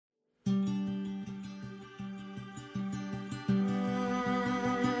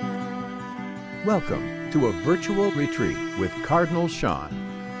Welcome to a virtual retreat with Cardinal Sean.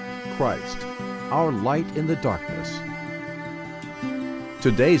 Christ, our light in the darkness.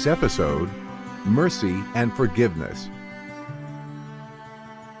 Today's episode, Mercy and Forgiveness.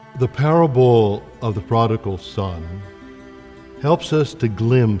 The parable of the prodigal son helps us to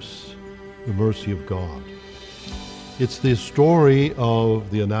glimpse the mercy of God. It's the story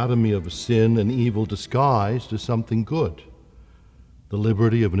of the anatomy of sin and evil disguised as something good, the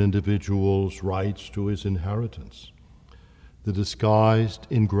liberty of an individual's rights to his inheritance, the disguised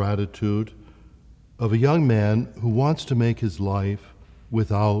ingratitude of a young man who wants to make his life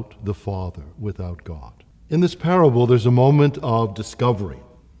without the Father, without God. In this parable, there's a moment of discovery.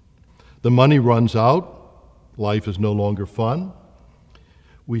 The money runs out, life is no longer fun.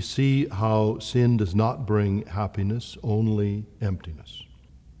 We see how sin does not bring happiness, only emptiness.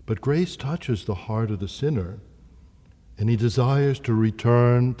 But grace touches the heart of the sinner, and he desires to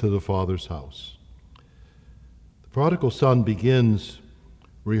return to the Father's house. The prodigal son begins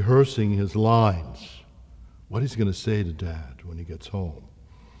rehearsing his lines, what he's going to say to Dad when he gets home.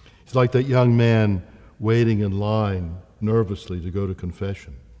 He's like that young man waiting in line nervously to go to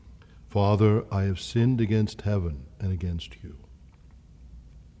confession. Father, I have sinned against heaven and against you.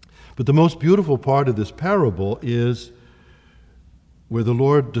 But the most beautiful part of this parable is where the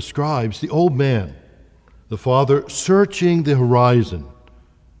Lord describes the old man, the father searching the horizon,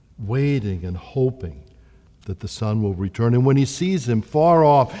 waiting and hoping that the son will return. And when he sees him far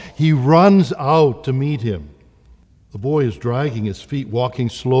off, he runs out to meet him. The boy is dragging his feet, walking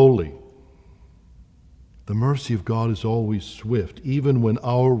slowly. The mercy of God is always swift, even when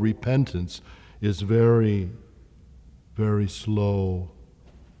our repentance is very, very slow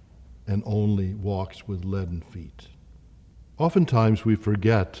and only walks with leaden feet. Oftentimes we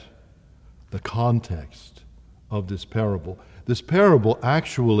forget the context of this parable. This parable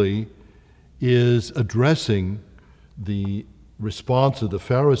actually is addressing the response of the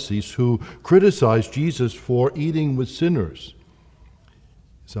Pharisees who criticized Jesus for eating with sinners.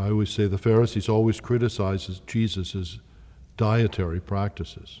 As I always say, the Pharisees always criticized Jesus' dietary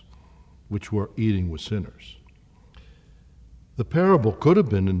practices, which were eating with sinners. The parable could have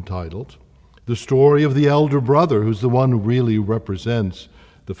been entitled, The Story of the Elder Brother, who's the one who really represents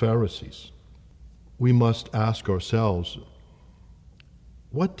the Pharisees. We must ask ourselves,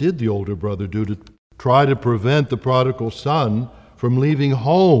 what did the older brother do to try to prevent the prodigal son from leaving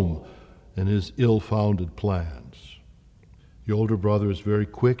home and his ill-founded plans? The older brother is very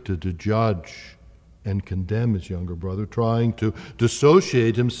quick to judge and condemn his younger brother, trying to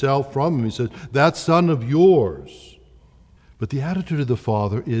dissociate himself from him. He says, that son of yours. But the attitude of the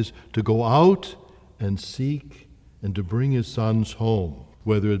father is to go out and seek and to bring his sons home,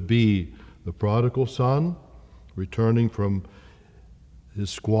 whether it be the prodigal son returning from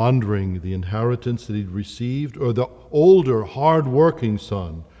his squandering the inheritance that he'd received, or the older, hard-working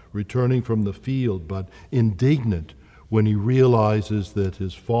son returning from the field, but indignant when he realizes that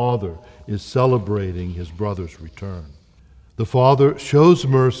his father is celebrating his brother's return. The father shows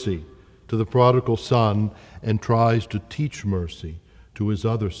mercy to the prodigal son and tries to teach mercy to his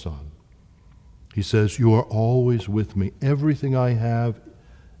other son. He says, you are always with me. Everything I have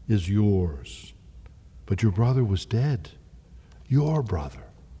is yours. But your brother was dead, your brother,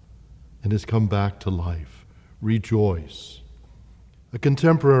 and has come back to life. Rejoice. A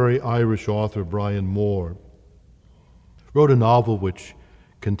contemporary Irish author, Brian Moore, wrote a novel which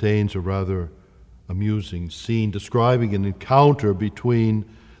contains a rather amusing scene describing an encounter between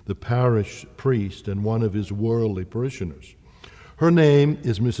the parish priest and one of his worldly parishioners. Her name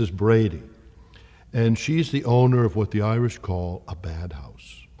is Mrs. Brady, and she's the owner of what the Irish call a bad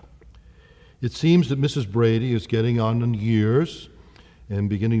house. It seems that Mrs. Brady is getting on in years and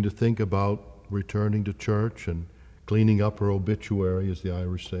beginning to think about returning to church and cleaning up her obituary, as the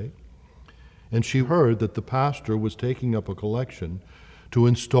Irish say. And she heard that the pastor was taking up a collection to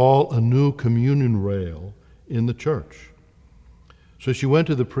install a new communion rail in the church. So she went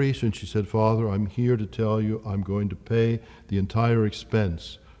to the priest and she said, Father, I'm here to tell you I'm going to pay the entire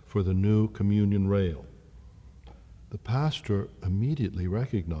expense for the new communion rail. The pastor immediately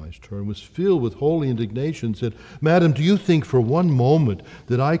recognized her and was filled with holy indignation and said, Madam, do you think for one moment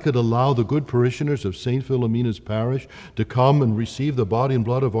that I could allow the good parishioners of St. Philomena's parish to come and receive the body and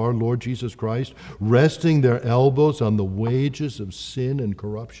blood of our Lord Jesus Christ, resting their elbows on the wages of sin and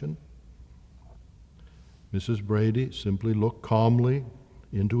corruption? Mrs. Brady simply looked calmly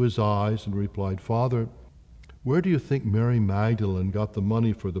into his eyes and replied, Father, where do you think Mary Magdalene got the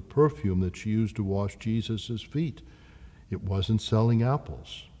money for the perfume that she used to wash Jesus' feet? It wasn't selling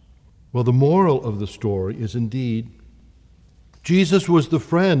apples. Well, the moral of the story is indeed Jesus was the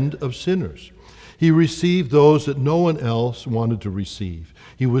friend of sinners. He received those that no one else wanted to receive.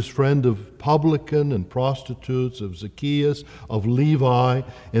 He was friend of publican and prostitutes, of Zacchaeus, of Levi,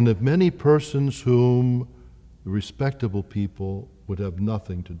 and of many persons whom the respectable people would have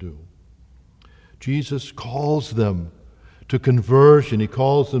nothing to do. Jesus calls them to conversion. He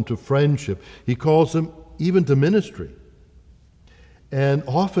calls them to friendship. He calls them even to ministry. And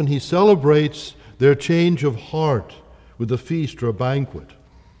often he celebrates their change of heart with a feast or a banquet.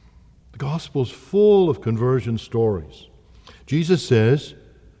 The gospel is full of conversion stories. Jesus says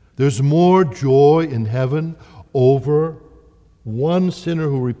there's more joy in heaven over one sinner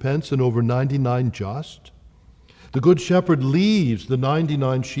who repents than over 99 just. The good shepherd leaves the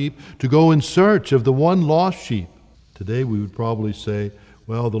 99 sheep to go in search of the one lost sheep. Today we would probably say,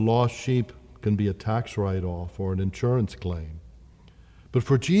 well, the lost sheep can be a tax write-off or an insurance claim. But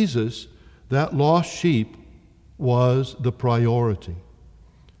for Jesus, that lost sheep was the priority.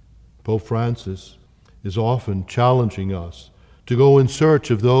 Pope Francis is often challenging us to go in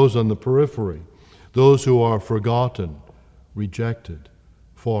search of those on the periphery, those who are forgotten, rejected,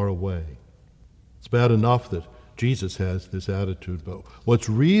 far away. It's bad enough that Jesus has this attitude, but what's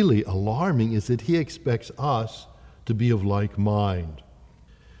really alarming is that he expects us to be of like mind.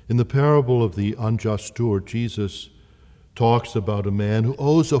 In the parable of the unjust steward, Jesus talks about a man who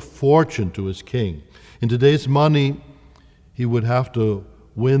owes a fortune to his king. In today's money, he would have to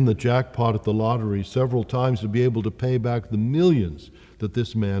win the jackpot at the lottery several times to be able to pay back the millions that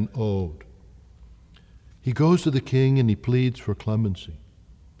this man owed. He goes to the king and he pleads for clemency,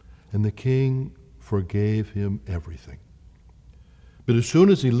 and the king forgave him everything. But as soon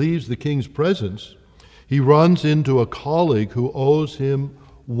as he leaves the king's presence, he runs into a colleague who owes him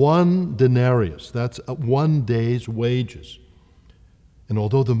 1 denarius. That's 1 day's wages. And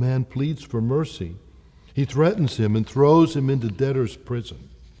although the man pleads for mercy, he threatens him and throws him into debtor's prison.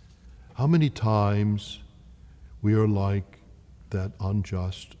 How many times we are like that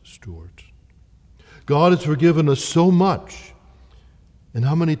unjust steward? God has forgiven us so much. And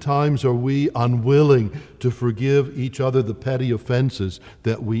how many times are we unwilling to forgive each other the petty offenses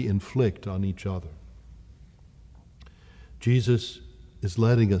that we inflict on each other? Jesus is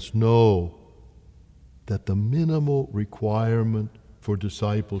letting us know that the minimal requirement for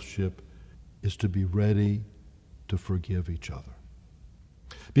discipleship is to be ready to forgive each other.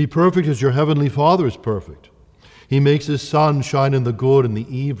 Be perfect as your heavenly Father is perfect. He makes his sun shine in the good and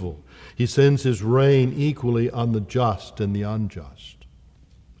the evil. He sends his rain equally on the just and the unjust.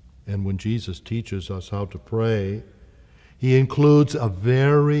 And when Jesus teaches us how to pray, he includes a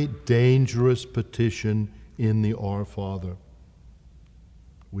very dangerous petition in the Our Father.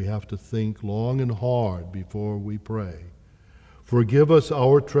 We have to think long and hard before we pray. Forgive us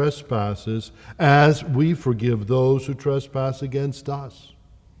our trespasses as we forgive those who trespass against us.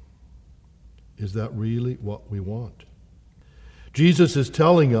 Is that really what we want? Jesus is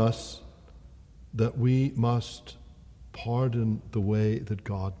telling us that we must pardon the way that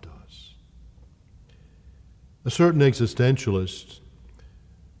God does. A certain existentialist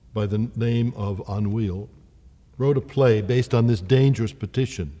by the name of Anouilh wrote a play based on this dangerous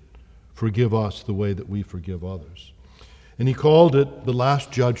petition, forgive us the way that we forgive others. And he called it The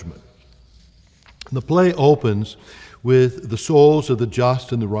Last Judgment. And the play opens with the souls of the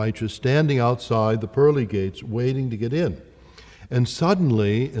just and the righteous standing outside the pearly gates waiting to get in. And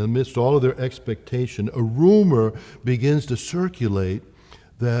suddenly, amidst all of their expectation, a rumor begins to circulate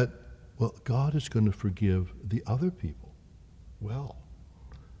that, well, God is going to forgive the other people. Well,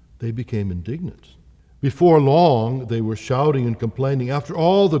 they became indignant. Before long, they were shouting and complaining, after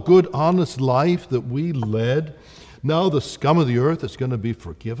all the good, honest life that we led, now the scum of the earth is going to be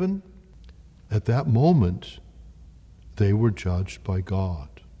forgiven? At that moment, they were judged by God.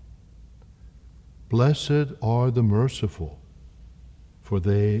 Blessed are the merciful, for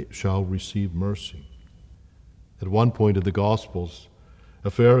they shall receive mercy. At one point in the Gospels, a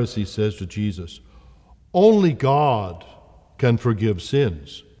Pharisee says to Jesus, only God can forgive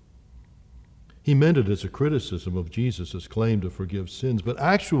sins. He meant it as a criticism of Jesus' claim to forgive sins, but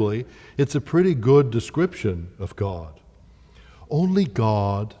actually it's a pretty good description of God. Only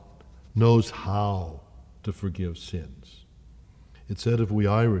God knows how to forgive sins. It's said of we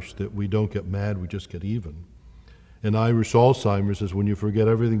Irish that we don't get mad, we just get even. And Irish Alzheimer's is when you forget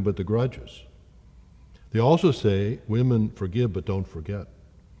everything but the grudges. They also say women forgive but don't forget,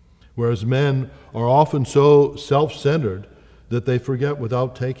 whereas men are often so self-centered that they forget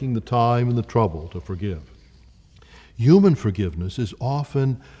without taking the time and the trouble to forgive. Human forgiveness is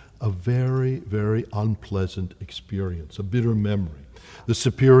often a very, very unpleasant experience, a bitter memory. The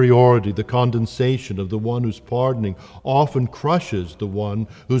superiority, the condensation of the one who's pardoning often crushes the one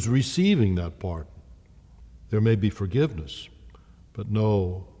who's receiving that pardon. There may be forgiveness, but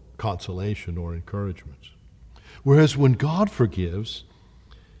no consolation or encouragement. Whereas when God forgives,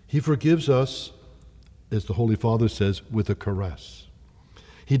 He forgives us, as the Holy Father says, with a caress.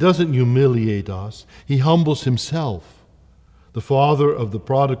 He doesn't humiliate us. He humbles Himself. The father of the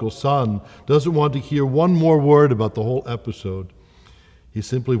prodigal son doesn't want to hear one more word about the whole episode. He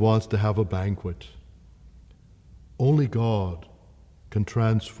simply wants to have a banquet. Only God can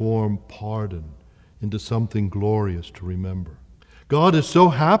transform pardon into something glorious to remember. God is so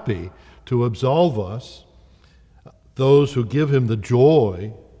happy to absolve us, those who give Him the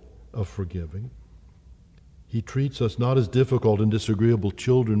joy of forgiving. He treats us not as difficult and disagreeable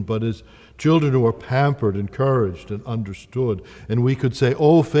children, but as children who are pampered, encouraged, and understood. And we could say,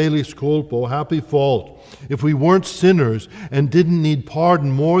 oh, felix culpa, happy fault. If we weren't sinners and didn't need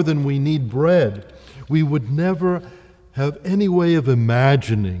pardon more than we need bread, we would never have any way of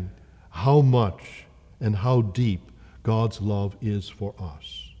imagining how much and how deep God's love is for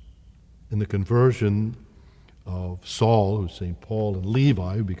us. In the conversion of Saul, who's St. Paul, and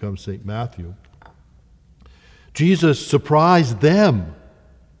Levi, who becomes St. Matthew, Jesus surprised them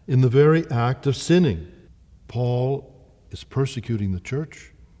in the very act of sinning. Paul is persecuting the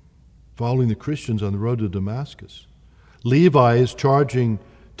church, following the Christians on the road to Damascus. Levi is charging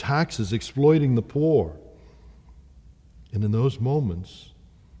taxes, exploiting the poor. And in those moments,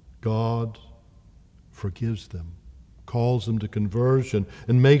 God forgives them, calls them to conversion,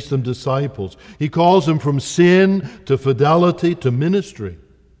 and makes them disciples. He calls them from sin to fidelity to ministry.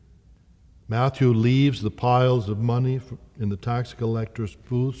 Matthew leaves the piles of money in the tax collector's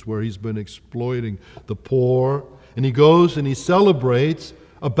booths where he's been exploiting the poor, and he goes and he celebrates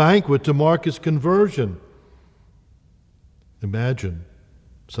a banquet to mark his conversion. Imagine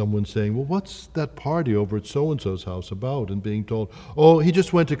someone saying, well, what's that party over at so-and-so's house about? And being told, oh, he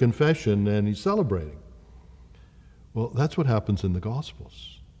just went to confession and he's celebrating. Well, that's what happens in the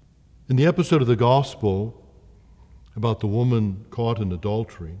Gospels. In the episode of the Gospel about the woman caught in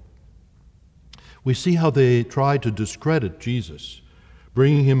adultery, we see how they tried to discredit Jesus,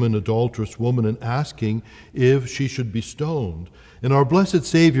 bringing him an adulterous woman and asking if she should be stoned. And our blessed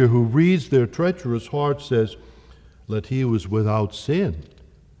Savior, who reads their treacherous hearts, says, let he who is without sin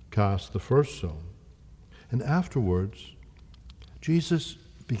cast the first stone. And afterwards, Jesus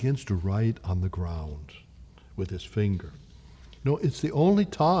begins to write on the ground with his finger. No, it's the only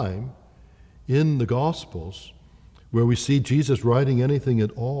time in the Gospels where we see Jesus writing anything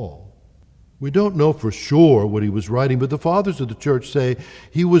at all. We don't know for sure what he was writing, but the fathers of the church say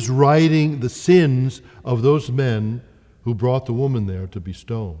he was writing the sins of those men who brought the woman there to be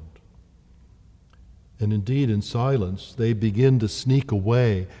stoned. And indeed, in silence, they begin to sneak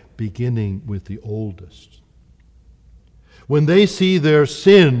away, beginning with the oldest. When they see their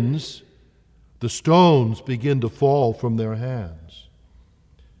sins, the stones begin to fall from their hands.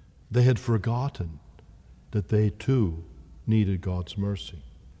 They had forgotten that they too needed God's mercy.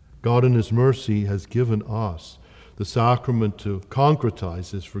 God in His mercy has given us the sacrament to concretize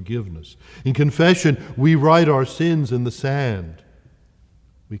His forgiveness. In confession, we write our sins in the sand.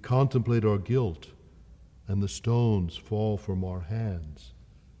 We contemplate our guilt, and the stones fall from our hands.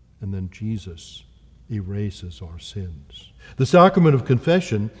 And then Jesus erases our sins. The sacrament of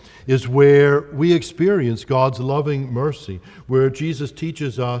confession is where we experience God's loving mercy, where Jesus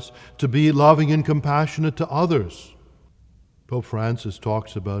teaches us to be loving and compassionate to others. Pope Francis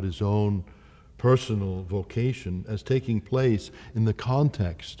talks about his own personal vocation as taking place in the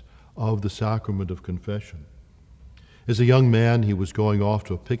context of the sacrament of confession. As a young man, he was going off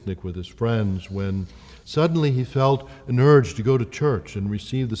to a picnic with his friends when suddenly he felt an urge to go to church and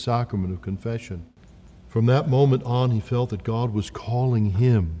receive the sacrament of confession. From that moment on, he felt that God was calling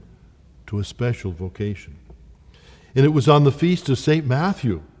him to a special vocation. And it was on the feast of St.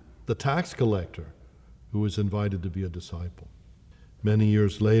 Matthew, the tax collector, who was invited to be a disciple. Many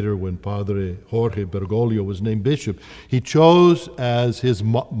years later, when Padre Jorge Bergoglio was named bishop, he chose as his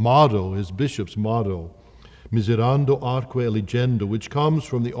motto, his bishop's motto, Miserando Arque Eligendo, which comes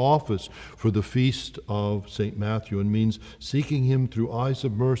from the office for the feast of St. Matthew and means seeking him through eyes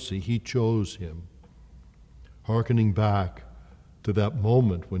of mercy. He chose him, hearkening back to that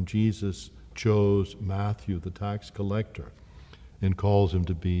moment when Jesus chose Matthew, the tax collector, and calls him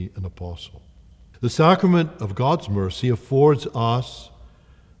to be an apostle. The sacrament of God's mercy affords us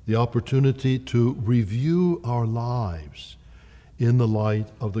the opportunity to review our lives in the light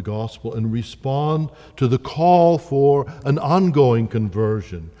of the gospel and respond to the call for an ongoing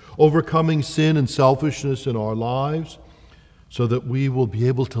conversion, overcoming sin and selfishness in our lives so that we will be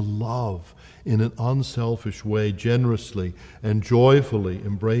able to love in an unselfish way, generously and joyfully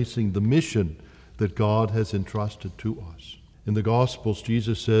embracing the mission that God has entrusted to us. In the Gospels,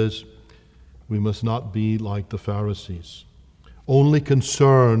 Jesus says we must not be like the Pharisees, only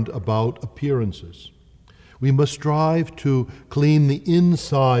concerned about appearances. We must strive to clean the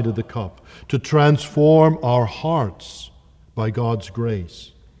inside of the cup, to transform our hearts by God's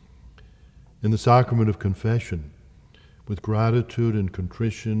grace. In the sacrament of confession, with gratitude and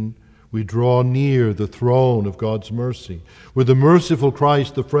contrition, we draw near the throne of God's mercy, where the merciful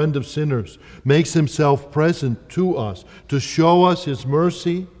Christ, the friend of sinners, makes himself present to us to show us his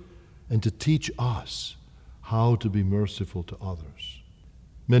mercy and to teach us how to be merciful to others.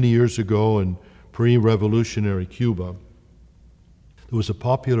 Many years ago in pre-revolutionary Cuba, there was a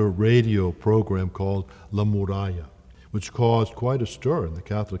popular radio program called La Muralla, which caused quite a stir in the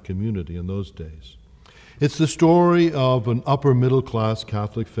Catholic community in those days. It's the story of an upper-middle-class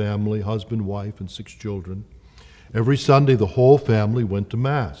Catholic family, husband, wife, and 6 children. Every Sunday, the whole family went to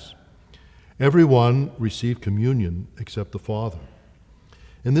Mass. Everyone received communion except the father.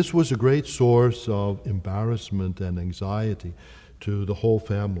 And this was a great source of embarrassment and anxiety to the whole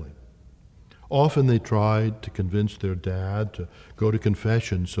family. Often they tried to convince their dad to go to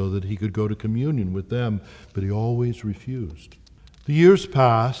confession so that he could go to communion with them, but he always refused. The years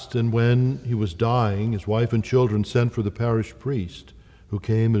passed, and when he was dying, his wife and children sent for the parish priest, who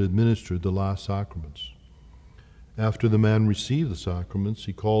came and administered the last sacraments. After the man received the sacraments,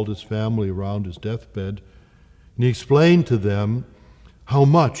 he called his family around his deathbed, and he explained to them how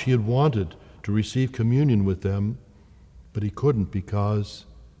much he had wanted to receive communion with them, but he couldn't because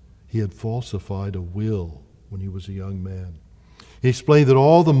he had falsified a will when he was a young man. He explained that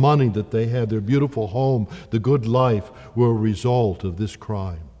all the money that they had, their beautiful home, the good life, were a result of this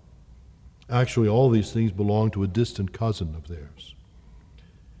crime. Actually, all these things belonged to a distant cousin of theirs.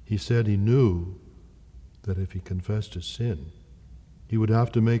 He said he knew that if he confessed his sin, he would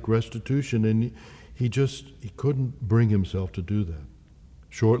have to make restitution, and he couldn't bring himself to do that.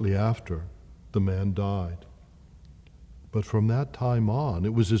 Shortly after, the man died. But from that time on,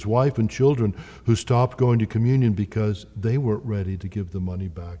 it was his wife and children who stopped going to communion because they weren't ready to give the money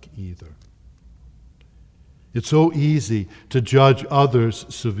back either. It's so easy to judge others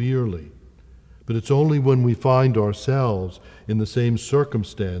severely, but it's only when we find ourselves in the same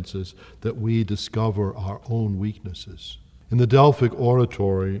circumstances that we discover our own weaknesses. In the Delphic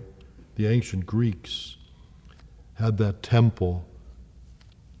oratory, the ancient Greeks had that temple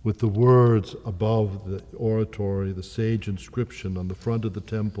with the words above the oratory. The sage inscription on the front of the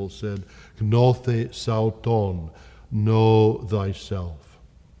temple said, "Gnothe sauton," know thyself.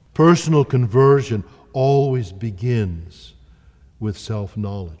 Personal conversion always begins with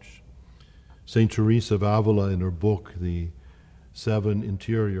self-knowledge. St. Teresa of Avila, in her book, The 7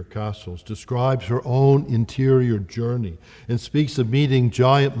 Interior Castles, describes her own interior journey and speaks of meeting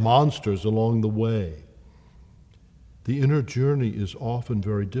giant monsters along the way. The inner journey is often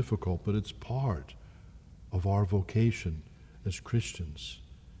very difficult, but it's part of our vocation as Christians.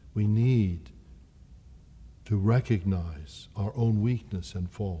 We need to recognize our own weakness and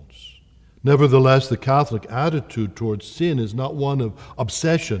faults. Nevertheless, the Catholic attitude towards sin is not one of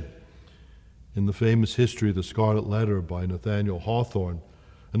obsession. In the famous history of the Scarlet Letter by Nathaniel Hawthorne,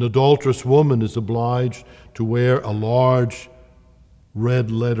 an adulterous woman is obliged to wear a large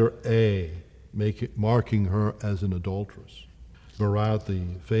red letter A, marking her as an adulteress. Marat, the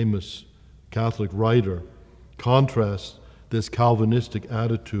famous Catholic writer, contrasts this Calvinistic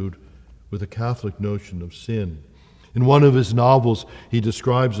attitude with a Catholic notion of sin. In one of his novels, he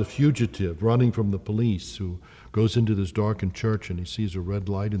describes a fugitive running from the police who goes into this darkened church, and he sees a red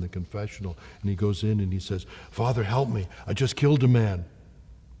light in the confessional, and he goes in and he says, "Father, help me, I just killed a man."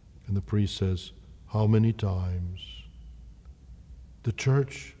 And the priest says, "How many times?" The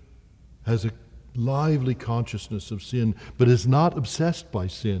church has a lively consciousness of sin, but is not obsessed by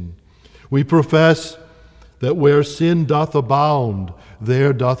sin. We profess that where sin doth abound,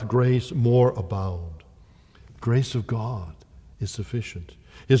 there doth grace more abound. Grace of God is sufficient.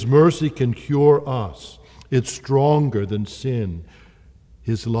 His mercy can cure us. It's stronger than sin.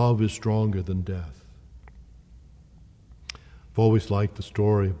 His love is stronger than death. I've always liked the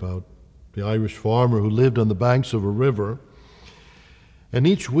story about the Irish farmer who lived on the banks of a river. And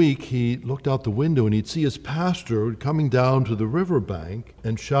each week he looked out the window and he'd see his pastor coming down to the riverbank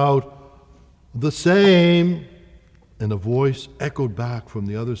and shout, "The same." And a voice echoed back from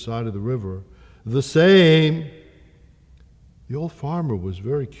the other side of the river, "The same." The old farmer was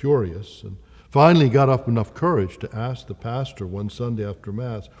very curious and finally got up enough courage to ask the pastor one Sunday after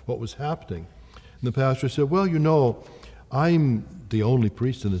Mass what was happening. And the pastor said, "Well, you know, I'm the only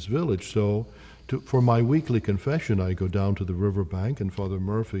priest in this village, so for my weekly confession, I go down to the riverbank, and Father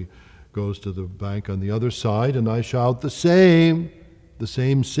Murphy goes to the bank on the other side, and I shout, the same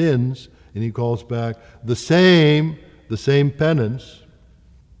sins, and he calls back, the same penance.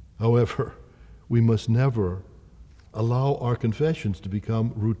 However, we must never allow our confessions to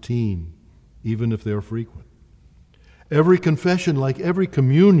become routine, even if they're frequent. Every confession, like every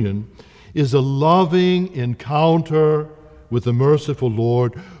communion, is a loving encounter with the merciful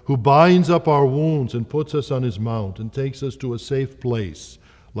Lord who binds up our wounds and puts us on his mount and takes us to a safe place,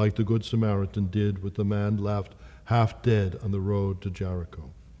 like the Good Samaritan did with the man left half dead on the road to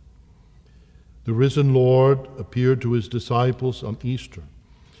Jericho. The risen Lord appeared to his disciples on Easter.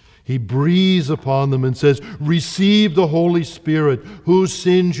 He breathes upon them and says, receive the Holy Spirit, whose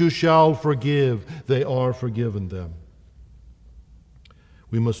sins you shall forgive. They are forgiven them.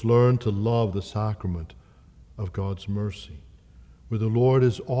 We must learn to love the sacrament of God's mercy, where the Lord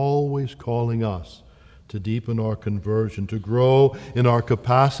is always calling us to deepen our conversion, to grow in our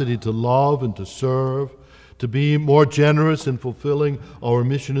capacity to love and to serve, to be more generous in fulfilling our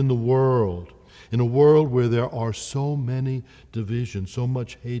mission in the world, in a world where there are so many divisions, so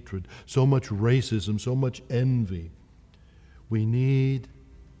much hatred, so much racism, so much envy. We need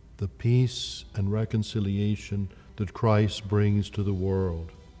the peace and reconciliation that Christ brings to the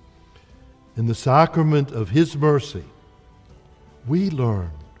world. In the sacrament of his mercy, we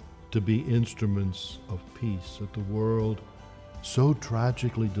learn to be instruments of peace that the world, so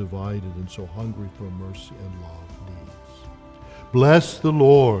tragically divided and so hungry for mercy and love, needs. Bless the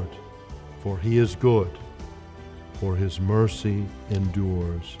Lord, for he is good, for his mercy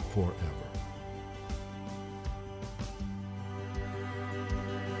endures forever.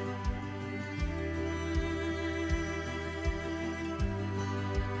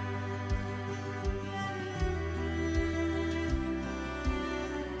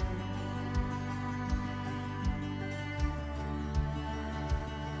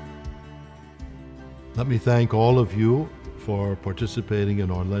 Let me thank all of you for participating in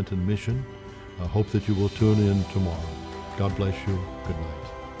our Lenten mission. I hope that you will tune in tomorrow. God bless you. Good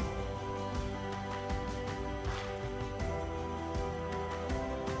night.